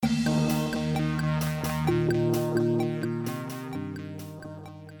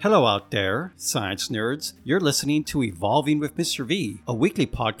Hello out there, science nerds. You're listening to Evolving with Mr. V, a weekly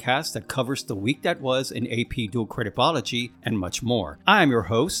podcast that covers the week that was in AP Dual Credit Biology and much more. I am your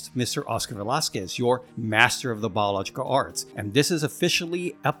host, Mr. Oscar Velasquez, your master of the biological arts, and this is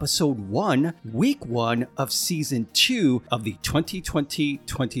officially episode 1, week 1 of season 2 of the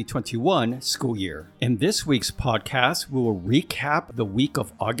 2020-2021 school year. In this week's podcast, we will recap the week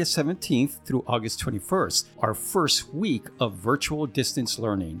of August 17th through August 21st, our first week of virtual distance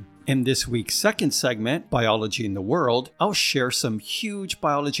learning. In this week's second segment, Biology in the World, I'll share some huge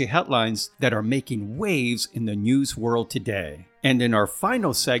biology headlines that are making waves in the news world today. And in our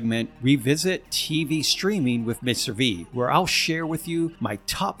final segment, revisit TV streaming with Mr. V, where I'll share with you my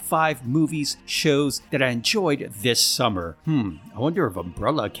top 5 movies, shows that I enjoyed this summer. I wonder if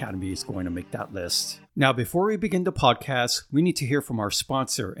Umbrella Academy is going to make that list. Now, before we begin the podcast, we need to hear from our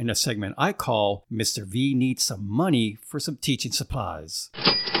sponsor in a segment I call Mr. V Needs Some Money for Some Teaching Supplies.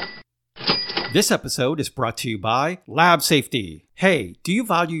 This episode is brought to you by Lab Safety. Hey, do you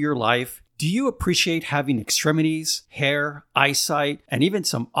value your life? Do you appreciate having extremities, hair, eyesight, and even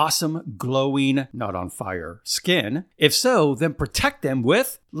some awesome glowing, not on fire, skin? If so, then protect them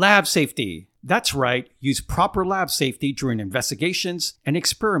with Lab Safety. That's right, use proper lab safety during investigations and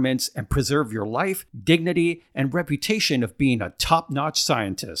experiments and preserve your life, dignity, and reputation of being a top-notch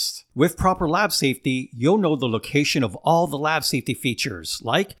scientist. With proper lab safety, you'll know the location of all the lab safety features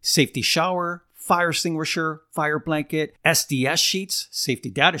like safety shower, fire extinguisher, fire blanket, SDS sheets,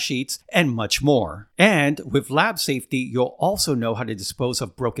 safety data sheets, and much more. And with lab safety, you'll also know how to dispose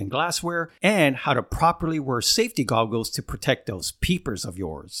of broken glassware and how to properly wear safety goggles to protect those peepers of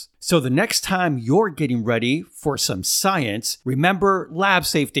yours. So the next time you're getting ready for some science, remember lab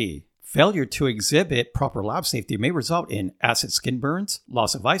safety. Failure to exhibit proper lab safety may result in acid skin burns,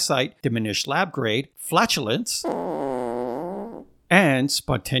 loss of eyesight, diminished lab grade, flatulence, and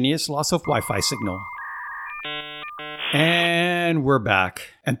spontaneous loss of Wi-Fi signal. And we're back.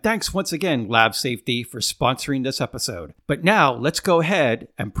 And thanks once again, Lab Safety, for sponsoring this episode. But now let's go ahead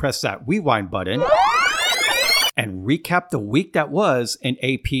and press that rewind button and recap the week that was in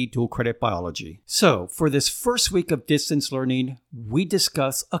AP Dual Credit Biology. So, for this first week of distance learning, we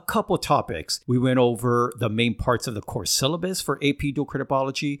discussed a couple topics. We went over the main parts of the course syllabus for AP Dual Credit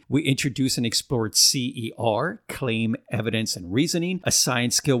Biology. We introduced and explored CER, Claim, Evidence, and Reasoning, a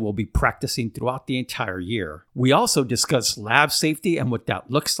science skill we'll be practicing throughout the entire year. We also discussed lab safety and what that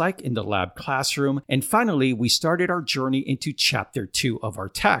looks like in the lab classroom. And finally, we started our journey into Chapter 2 of our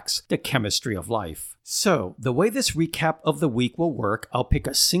text, The Chemistry of Life. So, the way this recap of the week will work, I'll pick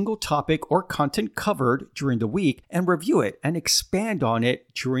a single topic or content covered during the week and review it and expand on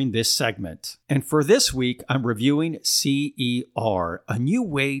it during this segment. And for this week, I'm reviewing CER, a new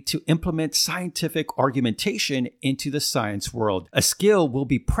way to implement scientific argumentation into the science world, a skill we'll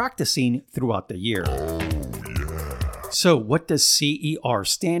be practicing throughout the year. So what does CER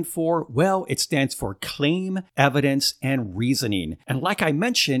stand for? Well, it stands for Claim, Evidence, and Reasoning. And like I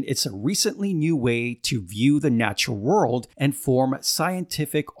mentioned, it's a recently new way to view the natural world and form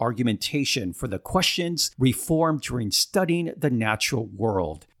scientific argumentation for the questions we form during studying the natural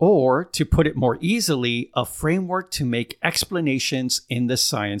world. Or, to put it more easily, a framework to make explanations in the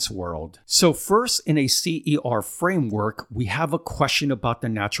science world. So first, in a CER framework, we have a question about the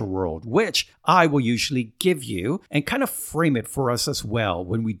natural world, which I will usually give you and kind of frame it for us as well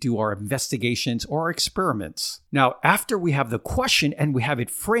when we do our investigations or our experiments. Now, after we have the question and we have it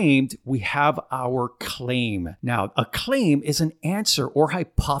framed, we have our claim. Now, a claim is an answer or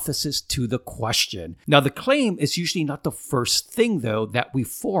hypothesis to the question. Now, the claim is usually not the first thing, though, that we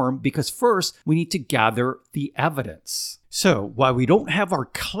form because first we need to gather the evidence. So, while we don't have our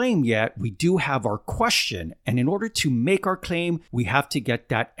claim yet, we do have our question. And in order to make our claim, we have to get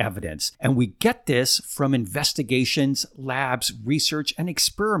that evidence. And we get this from investigations, labs, research, and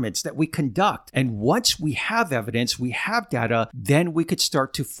experiments that we conduct. And once we have evidence, we have data, then we could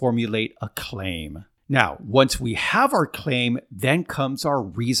start to formulate a claim. Now, once we have our claim, then comes our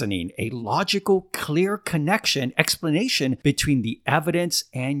reasoning, a logical, clear connection, explanation between the evidence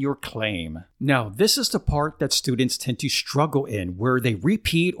and your claim. Now, this is the part that students tend to struggle in, where they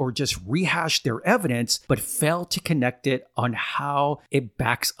repeat or just rehash their evidence, but fail to connect it on how it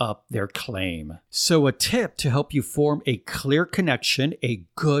backs up their claim. So a tip to help you form a clear connection, a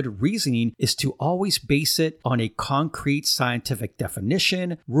good reasoning, is to always base it on a concrete scientific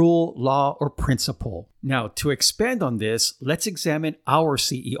definition, rule, law, or principle. Now, to expand on this, let's examine our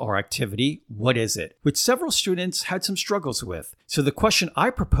CER activity, what is it, which several students had some struggles with. So the question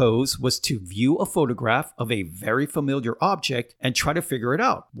I proposed was to view a photograph of a very familiar object and try to figure it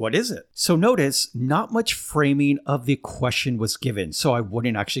out. What is it? So notice, not much framing of the question was given, so I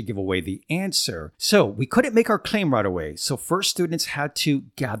wouldn't actually give away the answer. So we couldn't make our claim right away. So first, students had to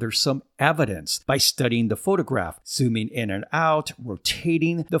gather some evidence by studying the photograph, zooming in and out,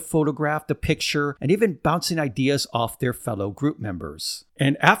 rotating the photograph, the picture, and even bouncing ideas off their fellow group members.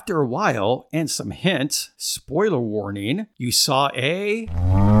 And after a while, and some hints, spoiler warning, you saw a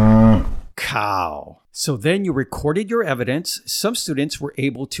cow. So then you recorded your evidence. Some students were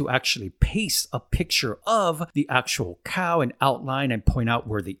able to actually paste a picture of the actual cow and outline and point out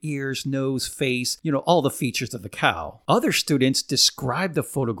where the ears, nose, face, all the features of the cow. Other students described the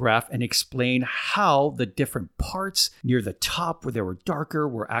photograph and explained how the different parts near the top where they were darker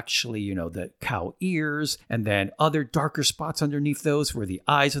were actually, the cow ears, and then other darker spots underneath those were the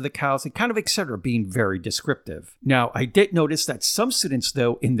eyes of the cows, and kind of etc., being very descriptive. Now, I did notice that some students,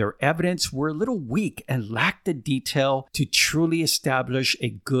 though, in their evidence were a little weak and lacked the detail to truly establish a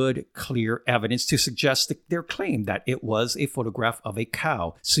good, clear evidence to suggest their claim that it was a photograph of a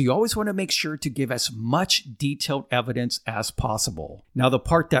cow. So you always want to make sure to give as much detailed evidence as possible. Now, the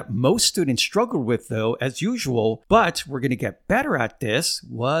part that most students struggled with, though, as usual, but we're going to get better at this,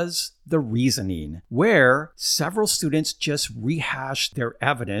 was the reasoning, where several students just rehashed their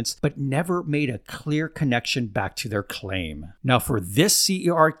evidence but never made a clear connection back to their claim. Now, for this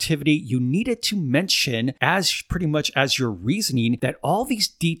CER activity, you needed to mention as pretty much as your reasoning that all these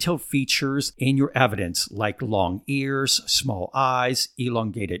detailed features in your evidence, like long ears, small eyes,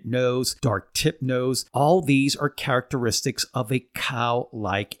 elongated nose, dark tip nose, all these are characteristics of a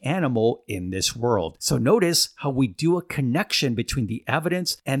cow-like animal in this world. So notice how we do a connection between the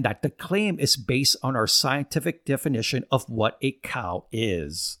evidence and that the claim is based on our scientific definition of what a cow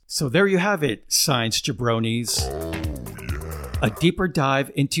is. So there you have it, science jabronis. A deeper dive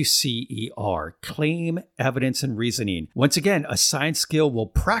into CER, claim, evidence, and reasoning. Once again, a science skill we'll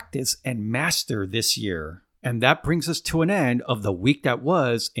practice and master this year. And that brings us to an end of the week that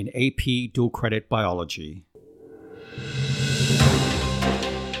was in AP Dual Credit Biology.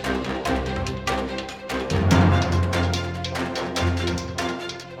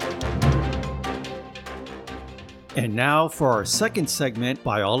 And now for our second segment,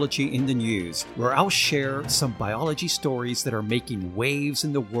 Biology in the News, where I'll share some biology stories that are making waves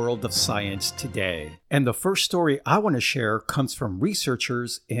in the world of science today. And the first story I want to share comes from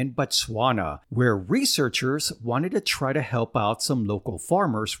researchers in Botswana, where researchers wanted to try to help out some local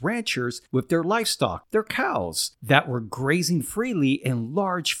farmers, ranchers, with their livestock, their cows, that were grazing freely in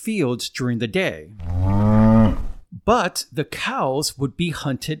large fields during the day. But the cows would be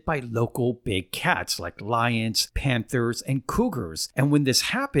hunted by local big cats like lions, panthers, and cougars. And when this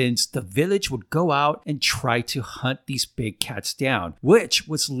happens, the village would go out and try to hunt these big cats down, which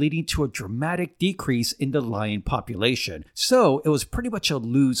was leading to a dramatic decrease in the lion population. So it was pretty much a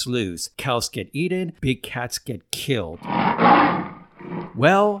lose-lose. Cows get eaten, big cats get killed.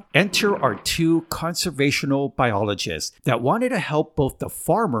 Well, enter our two conservational biologists that wanted to help both the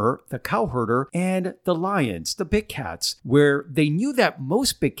farmer, the cowherder, and the lions, the big cats, where they knew that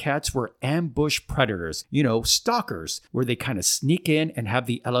most big cats were ambush predators, stalkers, where they kind of sneak in and have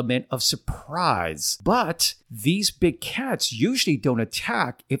the element of surprise. But these big cats usually don't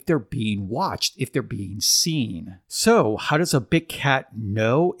attack if they're being watched, if they're being seen. So how does a big cat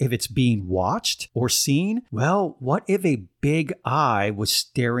know if it's being watched or seen? Well, what if a big eye was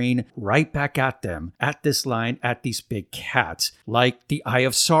staring right back at them, at this line, at these big cats, like the eye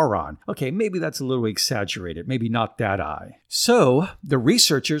of Sauron? Okay, maybe that's a little exaggerated, maybe not that eye. So the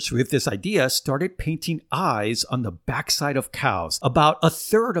researchers with this idea started painting eyes on the backside of cows. About a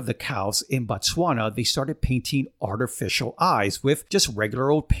third of the cows in Botswana, they started painting artificial eyes with just regular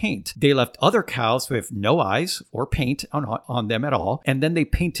old paint. They left other cows with no eyes or paint on them at all, and then they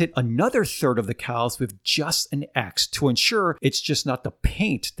painted another third of the cows with just an X to ensure it's just not the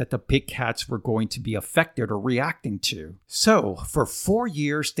paint that the big cats were going to be affected or reacting to. So for 4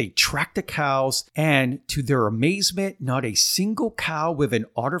 years, they tracked the cows, and to their amazement, not a single cow with an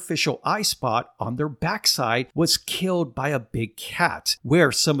artificial eye spot on their backside was killed by a big cat,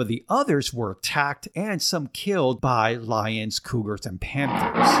 where some of the others were attacked and some killed by lions, cougars, and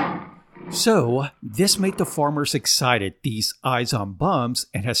panthers. So this made the farmers excited, these eyes on bums,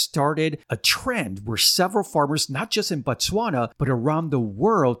 and has started a trend where several farmers, not just in Botswana, but around the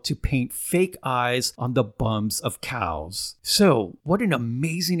world, to paint fake eyes on the bums of cows. So what an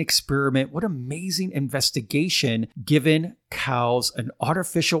amazing experiment, what amazing investigation given cows, an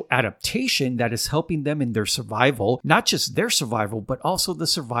artificial adaptation that is helping them in their survival, not just their survival, but also the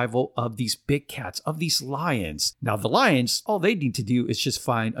survival of these big cats, of these lions. Now, the lions, all they need to do is just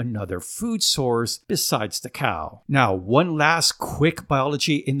find another food source besides the cow. Now, one last quick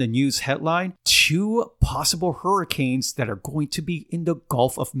biology in the news headline: 2 possible hurricanes that are going to be in the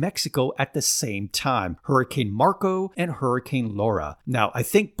Gulf of Mexico at the same time. Hurricane Marco and Hurricane Laura. Now, I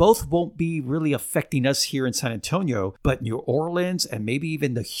think both won't be really affecting us here in San Antonio, but New Orleans and maybe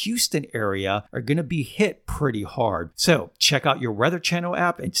even the Houston area are going to be hit pretty hard. So check out your Weather Channel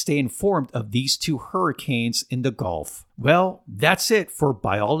app and stay informed of these 2 hurricanes in the Gulf. Well, that's it for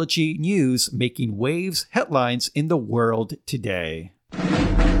biology news making waves headlines in the world today.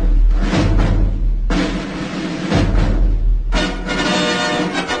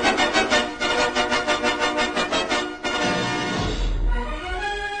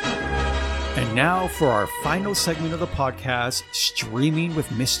 And now for our final segment of the podcast, Streaming with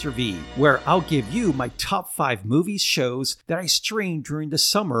Mr. V, where I'll give you my top 5 movies, shows that I streamed during the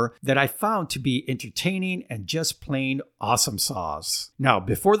summer that I found to be entertaining and just plain awesome sauce. Now,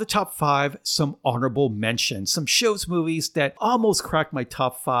 before the top 5, some honorable mentions, some shows, movies that almost cracked my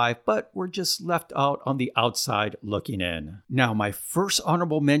top 5, but were just left out on the outside looking in. Now, my first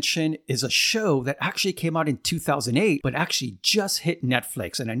honorable mention is a show that actually came out in 2008, but actually just hit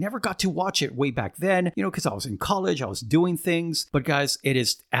Netflix, and I never got to watch it way back then, because I was in college, I was doing things. But guys, it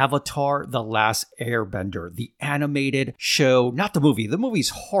is Avatar: The Last Airbender, the animated show, not the movie. The movie's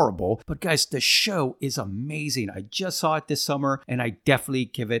horrible, but guys, the show is amazing. I just saw it this summer, and I definitely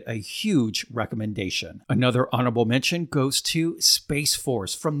give it a huge recommendation. Another honorable mention goes to Space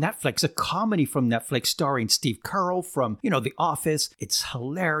Force from Netflix, a comedy from Netflix starring Steve Carell from, The Office. It's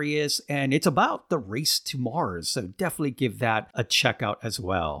hilarious, and it's about the race to Mars, so definitely give that a check out as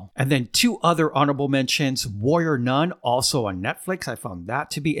well. And then 2 other honorable mentions: Warrior Nun, also on Netflix. I found that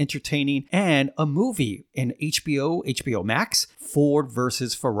to be entertaining. And a movie in HBO Max, Ford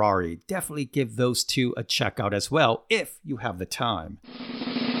versus Ferrari. Definitely give those 2 a check out as well if you have the time.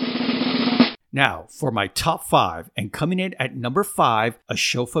 Now, for my top 5, and coming in at number 5, a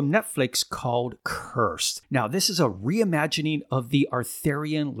show from Netflix called Cursed. Now, this is a reimagining of the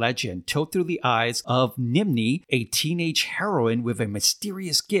Arthurian legend told through the eyes of Nimue, a teenage heroine with a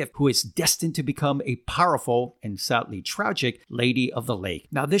mysterious gift who is destined to become a powerful and sadly tragic Lady of the Lake.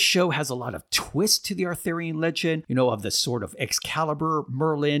 Now, this show has a lot of twists to the Arthurian legend, of the sword of Excalibur,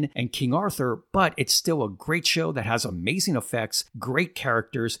 Merlin, and King Arthur, but it's still a great show that has amazing effects, great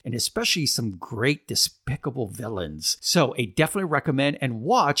characters, and especially some great despicable villains. So I definitely recommend and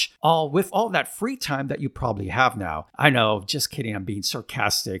watch with all that free time that you probably have now. I know, just kidding, I'm being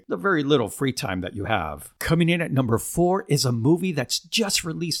sarcastic. The very little free time that you have. Coming in at number 4 is a movie that's just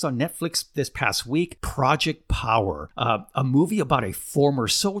released on Netflix this past week, Project Power. A movie about a former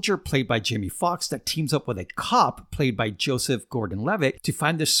soldier played by Jamie Foxx that teams up with a cop played by Joseph Gordon-Levitt to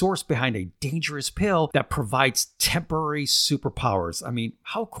find the source behind a dangerous pill that provides temporary superpowers. I mean,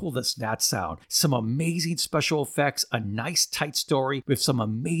 how cool does that sound? Some amazing special effects, a nice tight story with some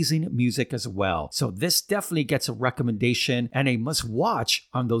amazing music as well. So this definitely gets a recommendation and a must watch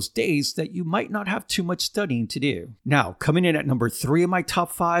on those days that you might not have too much studying to do. Now, coming in at number 3 of my top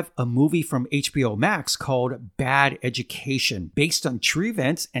 5, a movie from HBO Max called Bad Education, based on true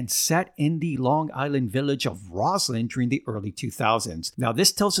events and set in the Long Island village of Roslyn during the early 2000s. Now,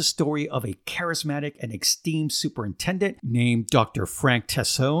 this tells the story of a charismatic and esteemed superintendent named Dr. Frank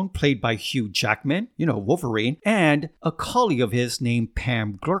Tassone, played by Hugh Jackman, Wolverine, and a colleague of his named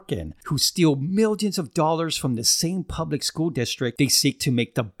Pam Gherkin, who steal millions of dollars from the same public school district they seek to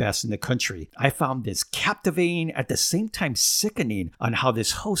make the best in the country. I found this captivating, at the same time sickening, on how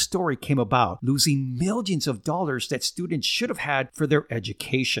this whole story came about, losing millions of dollars that students should have had for their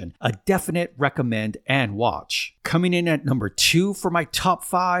education. A definite recommend and watch. Coming in at number 2 for my top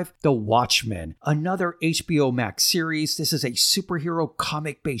 5, The Watchmen, another HBO Max series. This is a superhero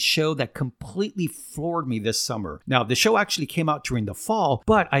comic-based show that completely floored me this summer. Now, the show actually came out during the fall,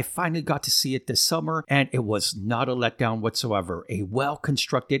 but I finally got to see it this summer, and it was not a letdown whatsoever. A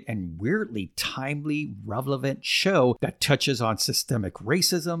well-constructed and weirdly timely, relevant show that touches on systemic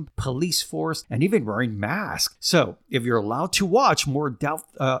racism, police force, and even wearing masks. So, if you're allowed to watch more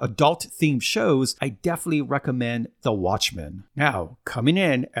adult-themed shows, I definitely recommend The Watchmen. Now, coming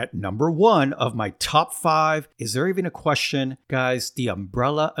in at number 1 of my top 5, is there even a question? Guys, The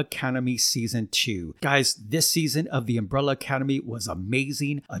Umbrella Academy Season 2. Guys, this season of The Umbrella Academy was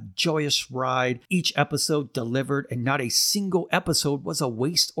amazing, a joyous ride. Each episode delivered, and not a single episode was a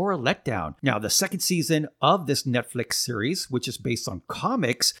waste or a letdown. Now, the second season of this Netflix series, which is based on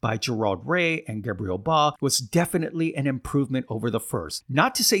comics by Gerard Way and Gabriel Ba, was definitely an improvement over the first.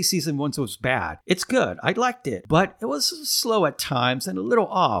 Not to say season 1 was bad. It's good. I liked it, but it was slow at times and a little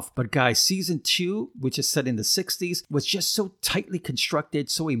off. But guys, season 2, which is set in the 60s, was just so tightly constructed,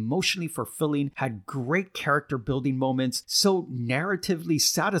 so emotionally fulfilling, had great character building moments, so narratively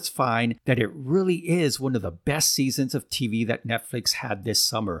satisfying that it really is one of the best seasons of TV that Netflix had this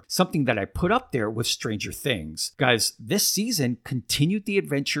summer. Something that I put up there with Stranger Things. Guys, this season continued the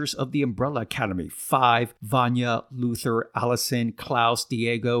adventures of the Umbrella Academy. Five, Vanya, Luther, Allison, Klaus,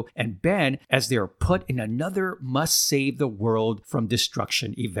 Diego, and Ben as they are put in another must-save the world from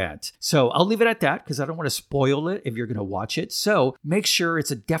destruction event. So I'll leave it at that because I don't want to spoil it if you're going to watch it. So make sure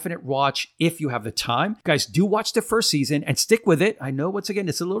it's a definite watch if you have the time. Guys, do watch the first season and stick with it. I know, once again,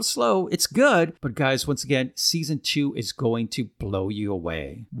 it's a little slow. It's good. But guys, once again, season 2 is going to blow you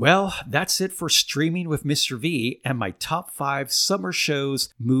away. Well, that's it for Streaming with Mr. V and my top 5 summer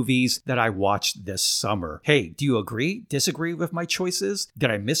shows, movies that I watched this summer. Hey, do you agree, disagree with my choices?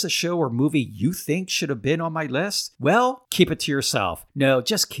 Did I miss a show or movie you think should have been on my list? Well, keep it to yourself. No,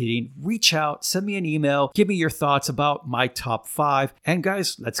 just kidding. Reach out, send me an email, give me your thoughts about my top 5. And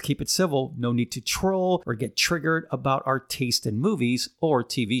guys, let's keep it civil. No need to troll or get triggered about our taste in movies or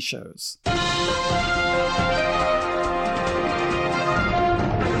TV shows.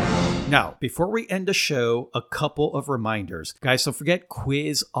 Now, before we end the show, a couple of reminders. Guys, don't forget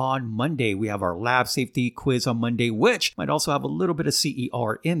quiz on Monday. We have our lab safety quiz on Monday, which might also have a little bit of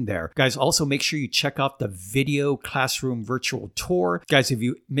CER in there. Guys, also make sure you check out the video classroom virtual tour. Guys, if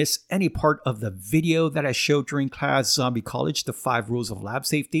you miss any part of the video that I showed during class, Zombie College, the 5 rules of lab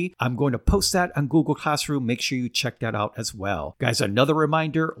safety, I'm going to post that on Google Classroom. Make sure you check that out as well. Guys, another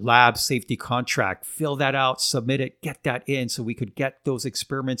reminder, lab safety contract. Fill that out, submit it, get that in so we could get those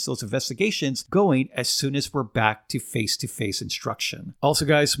experiments, those investigations going as soon as we're back to face-to-face instruction. Also,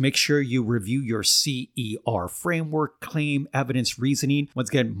 guys, make sure you review your CER framework, claim, evidence, reasoning. Once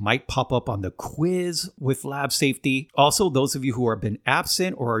again, might pop up on the quiz with lab safety. Also, those of you who have been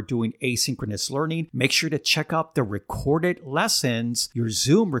absent or are doing asynchronous learning, make sure to check out the recorded lessons, your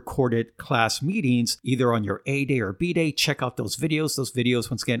Zoom recorded class meetings, either on your A day or B day. Check out those videos. Those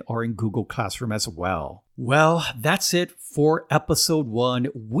videos, once again, are in Google Classroom as well. Well, that's it for episode 1,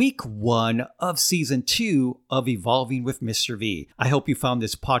 week 1 of season 2 of Evolving with Mr. V. I hope you found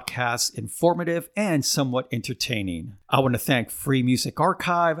this podcast informative and somewhat entertaining. I want to thank Free Music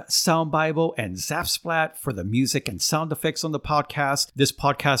Archive, Sound Bible, and Zapsplat for the music and sound effects on the podcast. This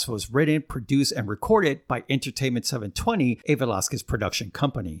podcast was written, produced, and recorded by Entertainment 720, a Velasquez production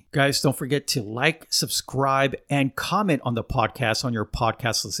company. Guys, don't forget to like, subscribe, and comment on the podcast on your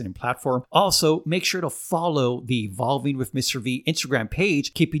podcast listening platform. Also, make sure to follow the Evolving with Mr. V Instagram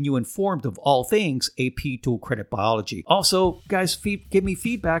page, keeping you informed of all things AP Dual Credit Biology. Also, guys, give me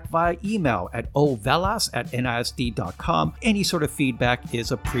feedback via email at ovelas@nisd.com. Any sort of feedback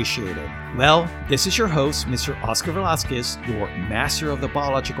is appreciated. Well, this is your host, Mr. Oscar Velasquez, your master of the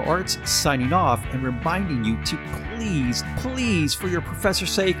biological arts, signing off and reminding you to please, for your professor's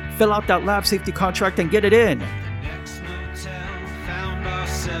sake, fill out that lab safety contract and get it in. Next motel, found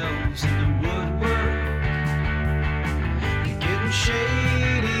ourselves in the woodwork. Getting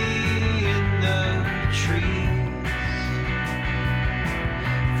shady in the trees.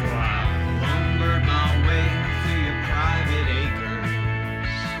 For I lumbered my way through your private acres.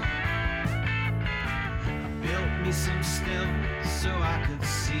 I built me some stills so I could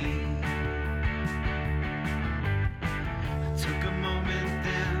see.